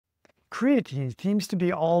Creatine seems to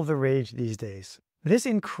be all the rage these days. This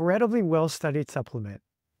incredibly well-studied supplement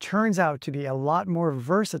turns out to be a lot more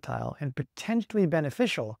versatile and potentially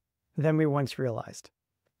beneficial than we once realized.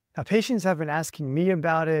 Now, patients have been asking me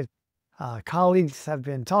about it, colleagues have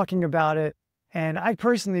been talking about it, and I've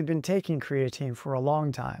personally been taking creatine for a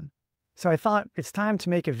long time. So I thought it's time to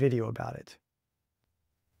make a video about it.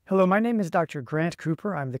 Hello, my name is Dr. Grant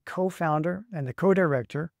Cooper. I'm the co-founder and the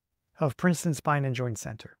co-director of Princeton Spine and Joint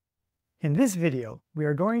Center. In this video, we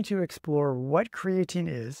are going to explore what creatine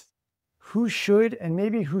is, who should and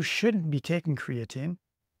maybe who shouldn't be taking creatine,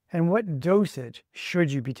 and what dosage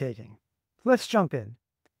should you be taking. Let's jump in.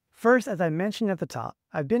 First, as I mentioned at the top,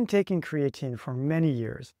 I've been taking creatine for many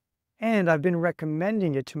years, and I've been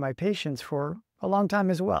recommending it to my patients for a long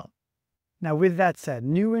time as well. Now, with that said,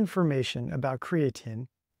 new information about creatine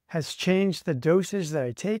has changed the dosage that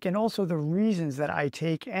I take and also the reasons that I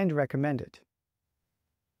take and recommend it.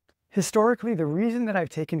 Historically, the reason that I've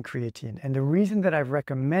taken creatine and the reason that I've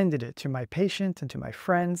recommended it to my patients and to my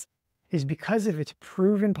friends is because of its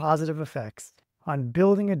proven positive effects on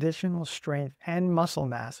building additional strength and muscle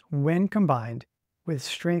mass when combined with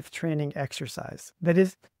strength training exercise. That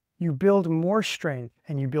is, you build more strength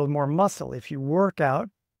and you build more muscle if you work out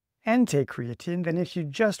and take creatine than if you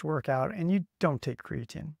just work out and you don't take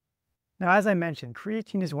creatine. Now, as I mentioned,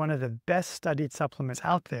 creatine is one of the best studied supplements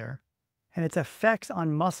out there, and its effects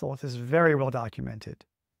on muscles is very well documented.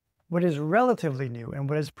 What is relatively new and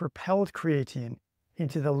what has propelled creatine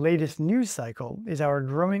into the latest news cycle is our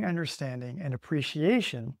growing understanding and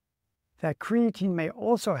appreciation that creatine may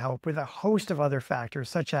also help with a host of other factors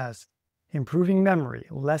such as improving memory,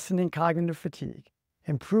 lessening cognitive fatigue,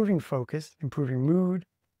 improving focus, improving mood,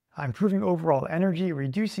 improving overall energy,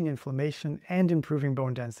 reducing inflammation, and improving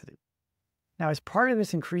bone density. Now, as part of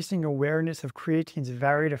this increasing awareness of creatine's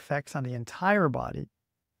varied effects on the entire body,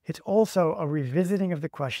 it's also a revisiting of the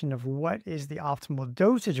question of what is the optimal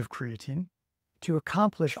dosage of creatine to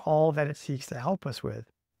accomplish all that it seeks to help us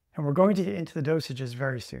with. And we're going to get into the dosages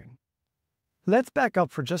very soon. Let's back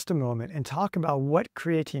up for just a moment and talk about what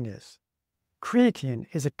creatine is. Creatine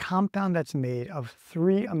is a compound that's made of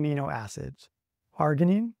 3 amino acids: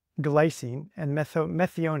 arginine, glycine, and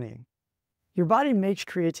methionine. Your body makes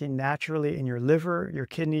creatine naturally in your liver, your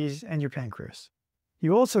kidneys, and your pancreas.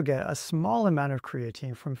 You also get a small amount of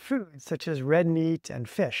creatine from foods such as red meat and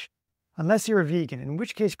fish, unless you're a vegan, in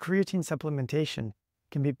which case creatine supplementation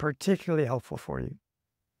can be particularly helpful for you.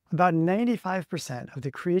 About 95% of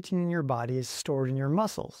the creatine in your body is stored in your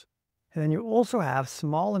muscles, and then you also have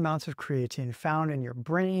small amounts of creatine found in your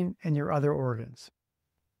brain and your other organs.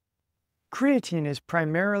 Creatine is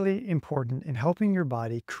primarily important in helping your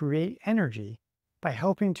body create energy by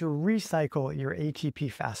helping to recycle your ATP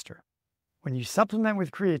faster. When you supplement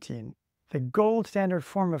with creatine, the gold standard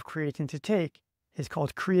form of creatine to take is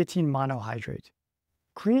called creatine monohydrate.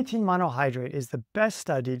 Creatine monohydrate is the best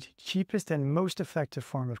studied, cheapest, and most effective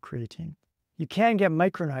form of creatine. You can get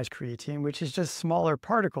micronized creatine, which is just smaller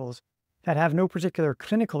particles that have no particular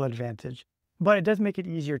clinical advantage, but it does make it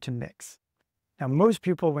easier to mix. Now, most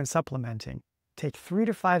people, when supplementing, take 3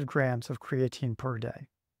 to 5 grams of creatine per day.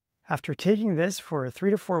 After taking this for 3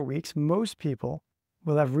 to 4 weeks, most people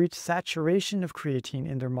will have reached saturation of creatine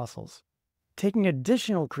in their muscles. Taking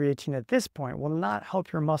additional creatine at this point will not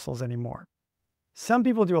help your muscles anymore. Some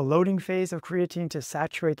people do a loading phase of creatine to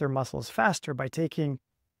saturate their muscles faster by taking,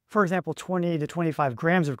 for example, 20 to 25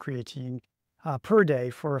 grams of creatine per day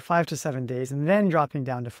for 5 to 7 days and then dropping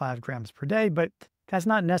down to 5 grams per day, but that's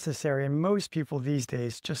not necessary, and most people these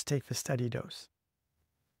days just take the steady dose.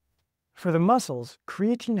 For the muscles,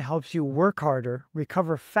 creatine helps you work harder,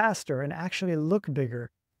 recover faster, and actually look bigger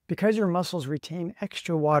because your muscles retain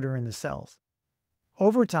extra water in the cells.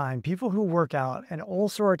 Over time, people who work out and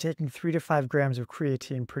also are taking 3 to 5 grams of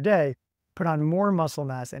creatine per day put on more muscle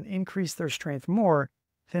mass and increase their strength more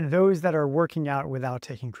than those that are working out without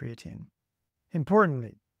taking creatine.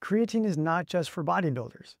 Importantly, creatine is not just for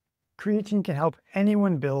bodybuilders. Creatine can help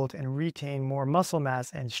anyone build and retain more muscle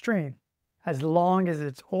mass and strength as long as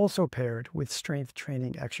it's also paired with strength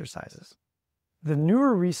training exercises. The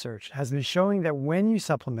newer research has been showing that when you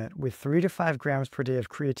supplement with 3 to 5 grams per day of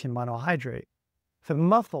creatine monohydrate, the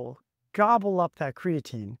muscle gobble up that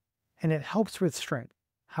creatine and it helps with strength.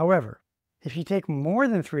 However, if you take more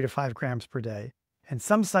than 3 to 5 grams per day, and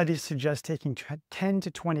some studies suggest taking 10 to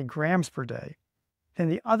 20 grams per day, then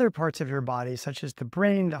the other parts of your body, such as the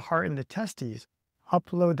brain, the heart, and the testes,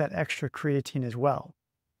 upload that extra creatine as well.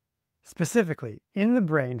 Specifically, in the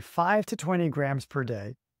brain, 5 to 20 grams per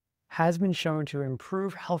day has been shown to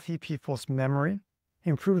improve healthy people's memory,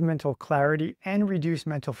 improve mental clarity, and reduce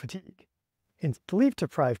mental fatigue. In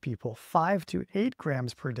sleep-deprived people, 5 to 8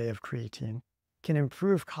 grams per day of creatine can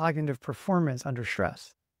improve cognitive performance under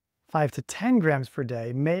stress. 5 to 10 grams per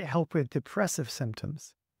day may help with depressive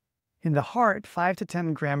symptoms. In the heart, 5 to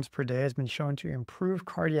 10 grams per day has been shown to improve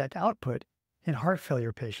cardiac output in heart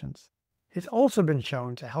failure patients. It's also been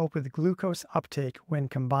shown to help with glucose uptake when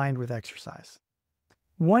combined with exercise.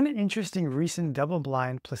 One interesting recent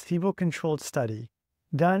double-blind, placebo-controlled study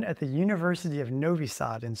done at the University of Novi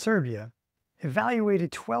Sad in Serbia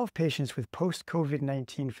evaluated 12 patients with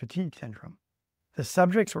post-COVID-19 fatigue syndrome. The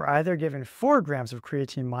subjects were either given 4 grams of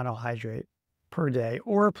creatine monohydrate per day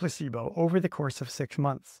or a placebo over the course of 6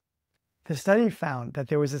 months. The study found that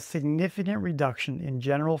there was a significant reduction in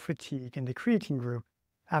general fatigue in the creatine group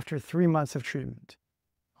after 3 months of treatment.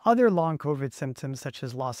 Other long COVID symptoms such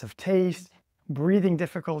as loss of taste, breathing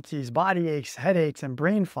difficulties, body aches, headaches, and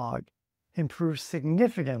brain fog improved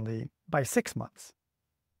significantly by 6 months.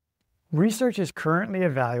 Research is currently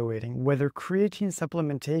evaluating whether creatine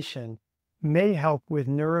supplementation may help with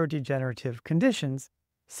neurodegenerative conditions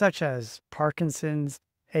such as Parkinson's,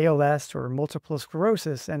 ALS, or multiple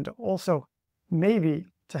sclerosis, and also maybe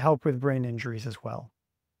to help with brain injuries as well.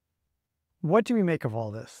 What do we make of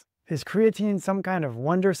all this? Is creatine some kind of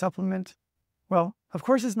wonder supplement? Well, of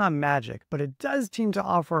course it's not magic, but it does seem to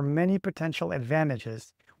offer many potential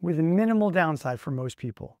advantages with minimal downside for most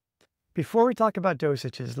people. Before we talk about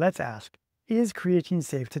dosages, let's ask, is creatine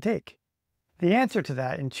safe to take? The answer to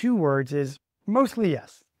that in 2 words is mostly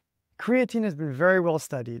yes. Creatine has been very well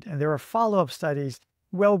studied, and there are follow-up studies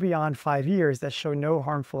well beyond 5 years that show no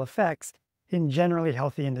harmful effects in generally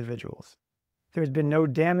healthy individuals. There's been no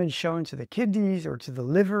damage shown to the kidneys or to the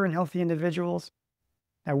liver in healthy individuals.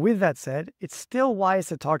 Now, with that said, it's still wise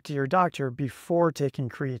to talk to your doctor before taking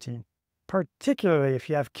creatine, particularly if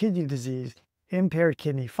you have kidney disease, impaired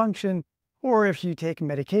kidney function, or if you take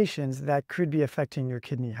medications that could be affecting your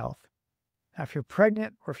kidney health. Now, if you're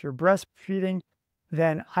pregnant or if you're breastfeeding,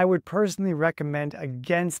 then I would personally recommend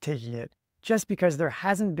against taking it, just because there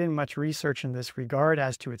hasn't been much research in this regard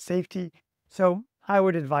as to its safety, so I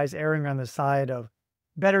would advise erring on the side of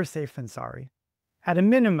better safe than sorry. At a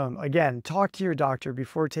minimum, again, talk to your doctor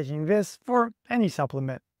before taking this or any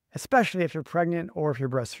supplement, especially if you're pregnant or if you're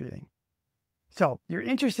breastfeeding. So, you're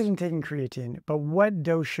interested in taking creatine, but what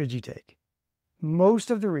dose should you take? Most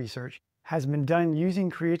of the research has been done using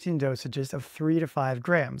creatine dosages of 3 to 5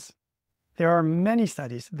 grams. There are many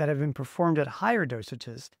studies that have been performed at higher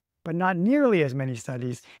dosages, but not nearly as many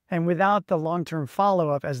studies and without the long-term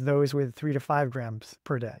follow-up as those with 3 to 5 grams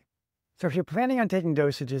per day. So if you're planning on taking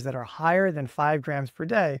dosages that are higher than 5 grams per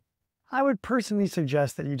day, I would personally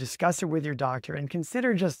suggest that you discuss it with your doctor and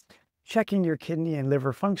consider just checking your kidney and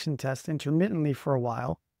liver function tests intermittently for a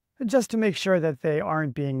while, just to make sure that they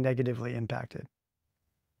aren't being negatively impacted.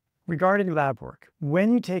 Regarding lab work,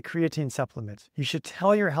 when you take creatine supplements, you should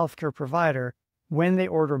tell your healthcare provider when they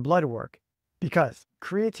order blood work, because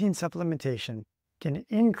creatine supplementation can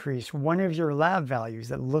increase one of your lab values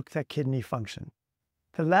that looks at kidney function.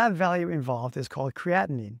 The lab value involved is called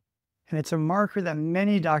creatinine, and it's a marker that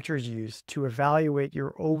many doctors use to evaluate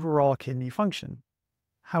your overall kidney function.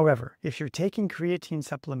 However, if you're taking creatine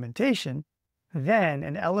supplementation, then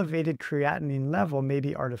an elevated creatinine level may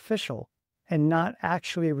be artificial and not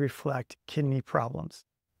actually reflect kidney problems.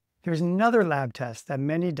 There's another lab test that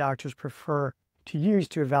many doctors prefer to use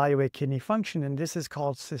to evaluate kidney function, and this is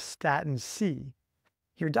called cystatin C.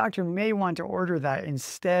 Your doctor may want to order that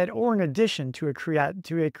instead or in addition to a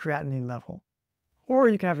creatinine level. Or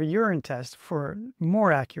you can have a urine test for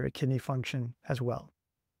more accurate kidney function as well.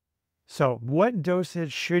 So, what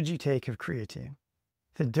dosage should you take of creatine?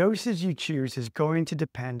 The dosage you choose is going to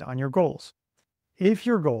depend on your goals. If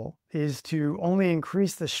your goal is to only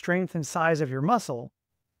increase the strength and size of your muscle,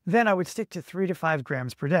 then I would stick to 3 to 5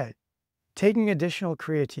 grams per day. Taking additional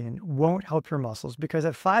creatine won't help your muscles because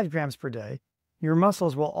at 5 grams per day, your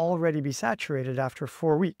muscles will already be saturated after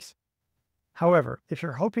 4 weeks. However, if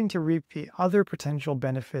you're hoping to reap the other potential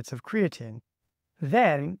benefits of creatine,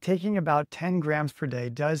 then taking about 10 grams per day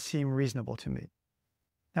does seem reasonable to me.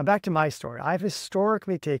 Now back to my story. I've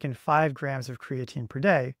historically taken 5 grams of creatine per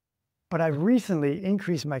day, but I've recently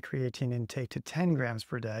increased my creatine intake to 10 grams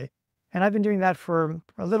per day, and I've been doing that for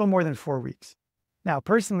a little more than 4 weeks. Now,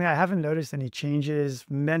 personally, I haven't noticed any changes,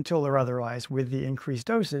 mental or otherwise, with the increased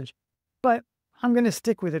dosage, but I'm going to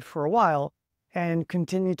stick with it for a while and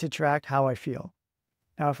continue to track how I feel.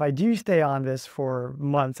 Now, if I do stay on this for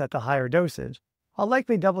months at the higher dosage, I'll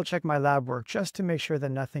likely double check my lab work just to make sure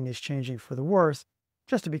that nothing is changing for the worse,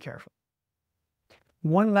 just to be careful.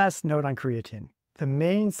 One last note on creatine. The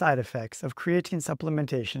main side effects of creatine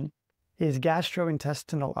supplementation is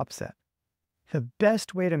gastrointestinal upset. The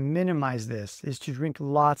best way to minimize this is to drink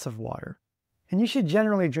lots of water. And you should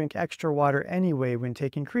generally drink extra water anyway when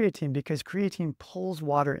taking creatine because creatine pulls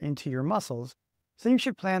water into your muscles, so you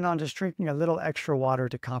should plan on just drinking a little extra water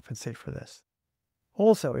to compensate for this.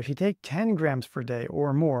 Also, if you take 10 grams per day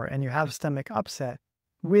or more and you have stomach upset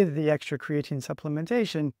with the extra creatine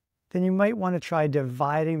supplementation, then you might want to try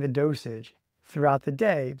dividing the dosage throughout the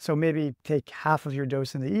day. So maybe take half of your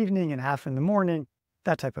dose in the evening and half in the morning,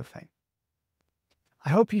 that type of thing. I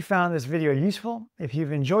hope you found this video useful. If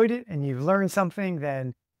you've enjoyed it and you've learned something,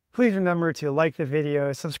 then please remember to like the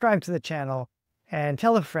video, subscribe to the channel, and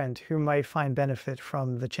tell a friend who might find benefit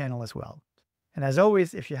from the channel as well. And as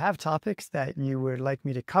always, if you have topics that you would like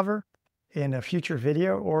me to cover in a future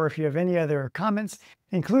video, or if you have any other comments,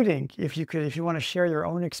 including if you want to share your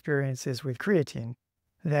own experiences with creatine,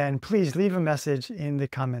 then please leave a message in the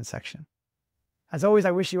comment section. As always,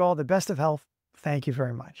 I wish you all the best of health. Thank you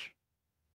very much.